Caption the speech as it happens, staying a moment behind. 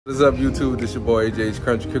What's up, YouTube? This your boy AJ's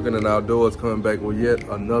Country Cooking and Outdoors, coming back with yet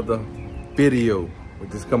another video. We're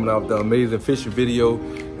just coming out with the amazing fishing video.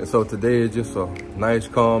 And so today is just a nice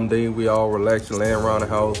calm day. We all relax and laying around the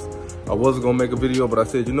house. I wasn't gonna make a video, but I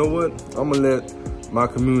said, you know what? I'm gonna let my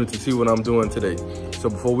community see what I'm doing today. So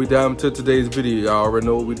before we dive into today's video, y'all already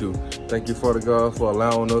know what we do. Thank you, Father God, for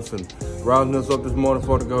allowing us and rousing us up this morning,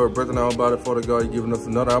 Father God, breathing our body, Father God. You're giving us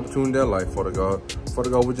another opportunity in life, Father God. Father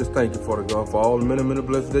God, we just thank you, Father God, for all the many, many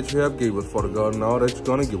blessings that you have gave us, Father God, and all that you're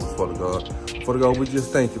gonna give us, Father God. Father God, we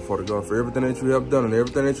just thank you, Father God, for everything that you have done and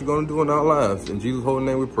everything that you're gonna do in our lives. In Jesus' holy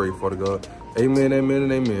name we pray, Father God. Amen, amen,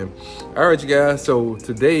 and amen. All right, you guys, so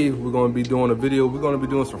today we're gonna be doing a video. We're gonna be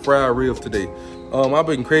doing some fried ribs today. I've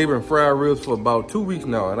been craving fried ribs for about 2 weeks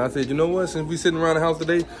now, and I said, you know what, since we sitting around the house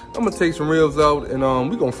today, I'm gonna take some ribs out and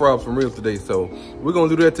we're gonna fry up some ribs today. So we're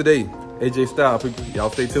gonna do that today. AJ style, people. Y'all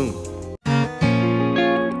stay tuned.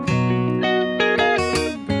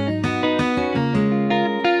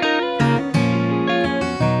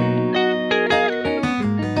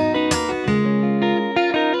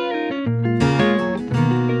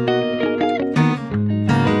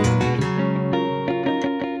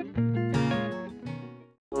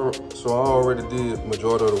 So I already did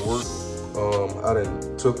majority of the work. I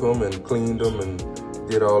done took them and cleaned them and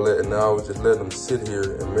did all that, and now I was just letting them sit here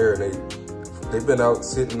and marinate. They've been out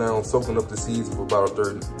sitting down, soaking up the seeds for about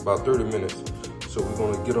 30 minutes. So we're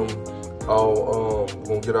gonna get them all, we're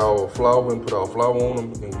gonna get our flour and put our flour on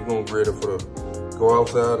them, and we're gonna get ready for the, go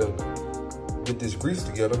outside and get this grease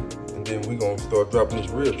together, and then we're gonna start dropping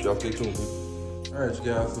these ribs. Y'all stay tuned. All right, you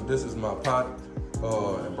guys, so this is my pot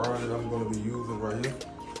and brine that I'm gonna be using right here.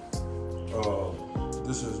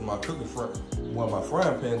 This is my cooking my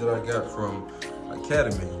frying pan that I got from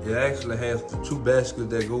Academy. It actually has the 2 baskets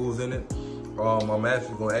that goes in it. I'm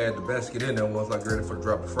actually gonna add the basket in there once I get ready for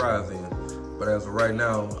drop the fries in. But as of right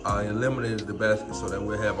now, I eliminated the basket so that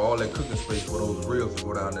we'll have all that cooking space for those ribs to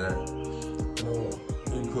go down there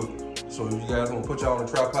and cook. So if you guys wanna put y'all on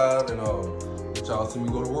the tripod and let y'all see me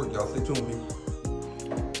go to work, y'all stay tuned, people.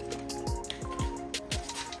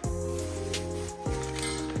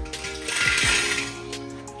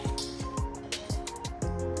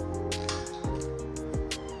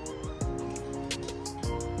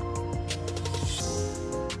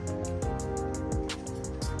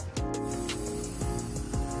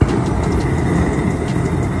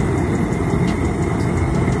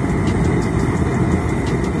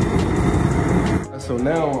 So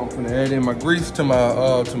now I'm gonna add in my grease to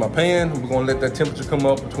my pan. We're gonna let that temperature come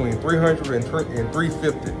up between 300 and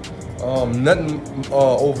 350. Nothing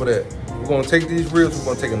over that. We're gonna take these ribs, we're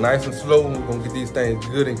gonna take it nice and slow, and we're gonna get these things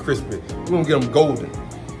good and crispy. We're gonna get them golden.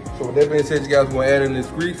 So with that being said, you guys, we're gonna add in this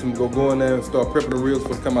grease and we're gonna go in there and start prepping the ribs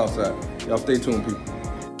for to come outside. Y'all stay tuned, people.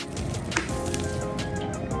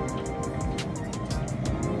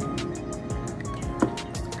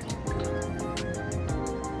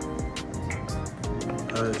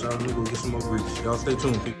 All right, y'all, let me go get some more grease. Y'all stay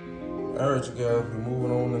tuned, people. All right, you guys, we're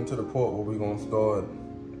moving on into the part where we're gonna start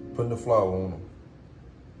putting the flour on them.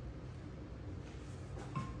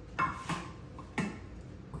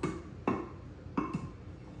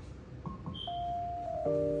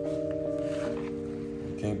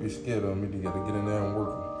 You can't be scared of them, you gotta get in there and work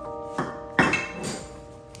them.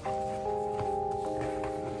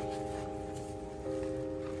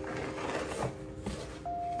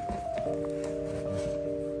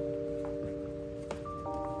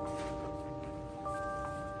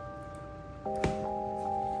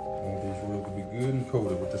 Good and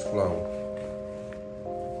coated with this flour.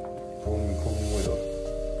 Coat them with up.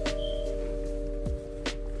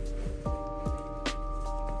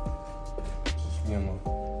 Just give them a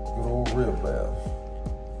good old rib bath.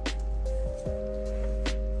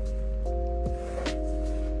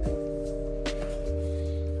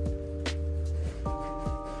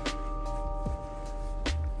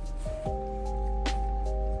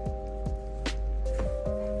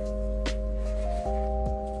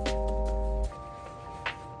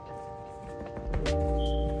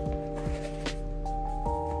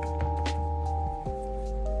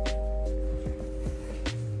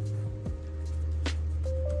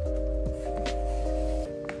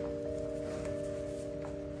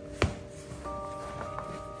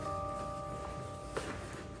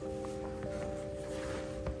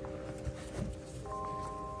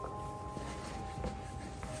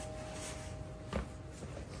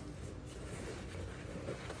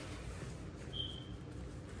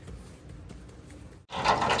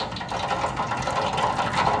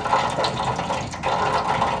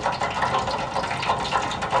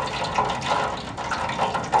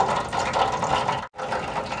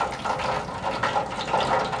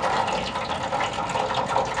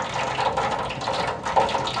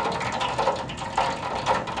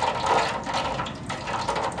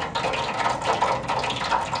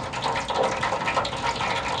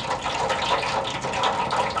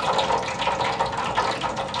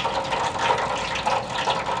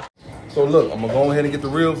 So look, I'm gonna go ahead and get the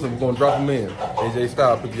ribs and we're gonna drop them in. AJ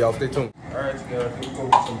style, people, y'all stay tuned. All right, you guys, here we go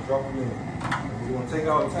with some drop them in. We're gonna take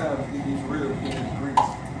our time to get these ribs, get these grease.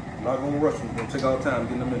 I'm not gonna rush them, we're gonna take our time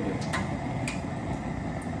getting them in there.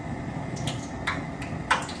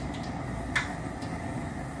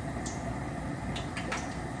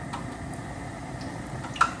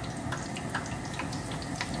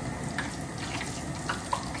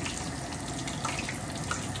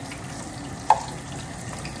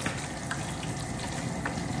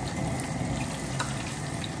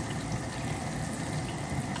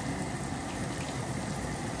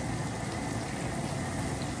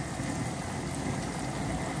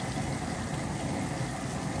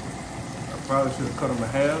 Probably should have cut them in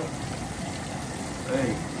half.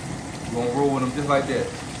 Hey, we're gonna roll with them just like that.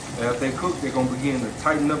 And as they cook, they're gonna begin to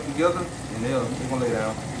tighten up together and they're gonna lay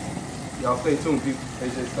down. Y'all stay tuned, people.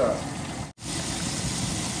 AJ style.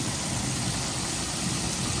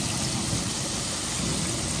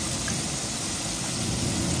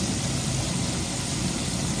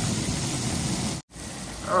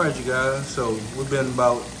 All right, you guys, so we've been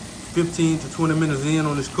about 15 to 20 minutes in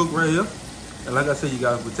on this cook right here. And like I said, you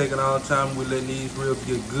guys, we're taking our time. We're letting these ribs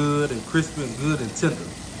get good and crispy and good and tender.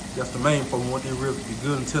 That's the main part. We want these ribs to be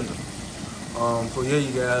good and tender. So yeah,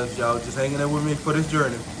 you guys, y'all just hanging there with me for this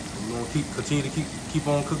journey. We're gonna continue to keep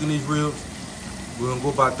on cooking these ribs. We're gonna go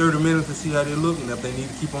about 30 minutes to see how they look, and if they need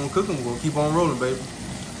to keep on cooking, we're gonna keep on rolling, baby.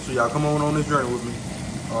 So y'all come on this journey with me.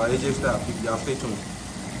 AJ style, people. Y'all stay tuned.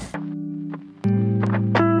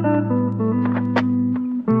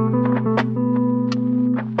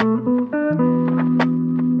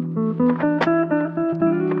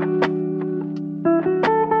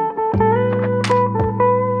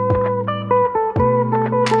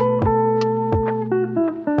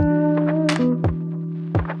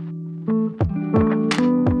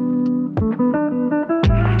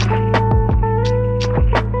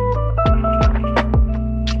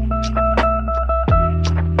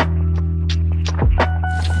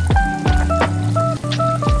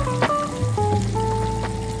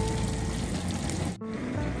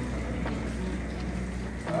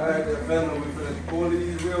 Alright, that family, we finna pull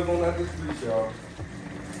these ribs on out this grease, y'all.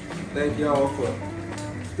 Thank y'all for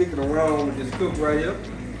sticking around with this cook right here.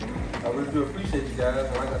 I really do appreciate you guys.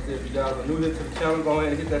 And like I said, if you guys are new here to the channel, go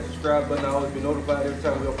ahead and hit that subscribe button. I'll always be notified every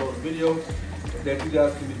time we upload a video. And that you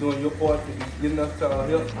guys can be doing your part to be getting us to our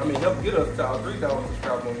help get us to our 3,000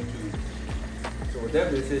 subscribers on YouTube. So with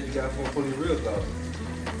that being said, you guys want to pull these ribs out.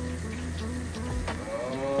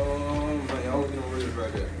 Man, y'all look at them ribs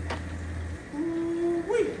right there.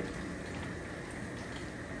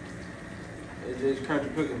 AJ's country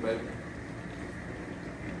cooking, baby.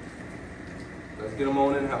 Let's get them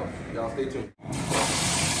on in the house. Y'all stay tuned.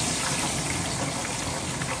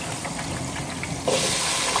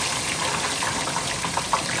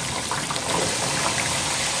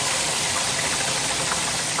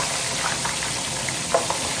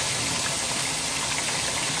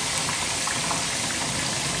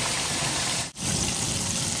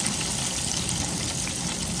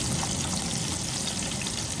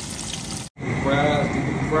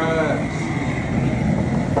 Fries.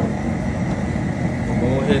 We'll go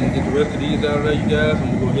ahead and get the rest of these out of there, you guys, and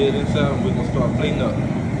we'll go ahead inside and we're gonna start plating up.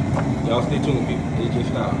 Y'all stay tuned, people. AJ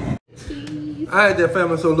style. Alright there,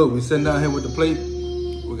 family. So look, we're sitting down here with the plate.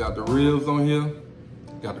 We got the ribs on here.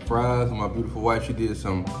 Got the fries, and my beautiful wife, she did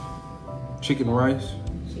some chicken rice.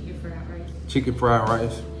 Chicken fried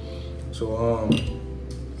rice. So I'm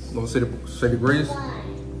gonna say the grace.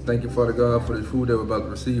 Thank you, Father God, for the food that we're about to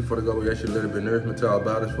receive. Father God, we ask you to let it be nourishment to our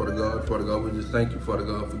bodies. Father God, we just thank you, Father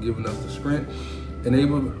God, for giving us the strength and the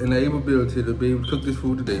ability to be able to cook this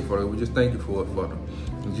food today, Father. We just thank you for it, Father.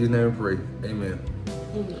 In Jesus' name we pray, amen.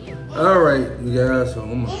 All right, you guys, so I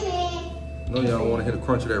know y'all want to hear the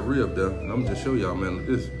crunch of that rib there, and I'm just show y'all, man, look at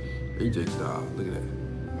this AJ style. Look at that.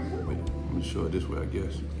 Wait, let me show it this way, I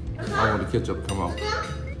guess. I want the ketchup to come out.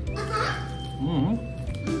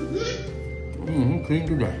 Clean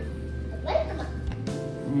to that.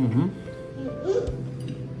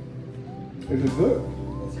 Is it good?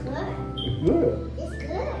 It's good.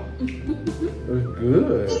 It's good. It's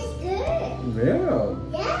good. Yeah.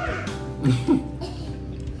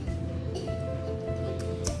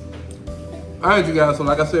 All right, you guys. So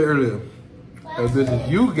like I said earlier, if this is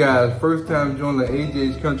you guys' first time joining the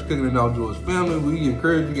AJ's Country Cooking and Outdoors family, we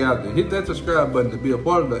encourage you guys to hit that subscribe button to be a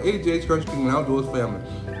part of the AJ's Country Cooking and Outdoors family.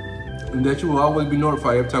 And that you will always be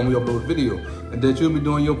notified every time we upload a video. And that you'll be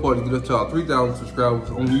doing your part to get us to our 3,000 subscribers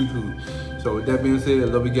on YouTube. So with that being said, I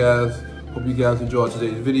love you guys. Hope you guys enjoyed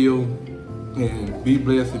today's video. And be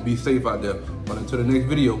blessed and be safe out there. But until the next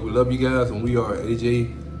video, we love you guys, and we are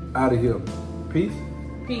AJ out of here. Peace.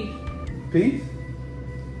 Peace. Peace.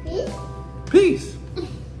 Peace. Peace.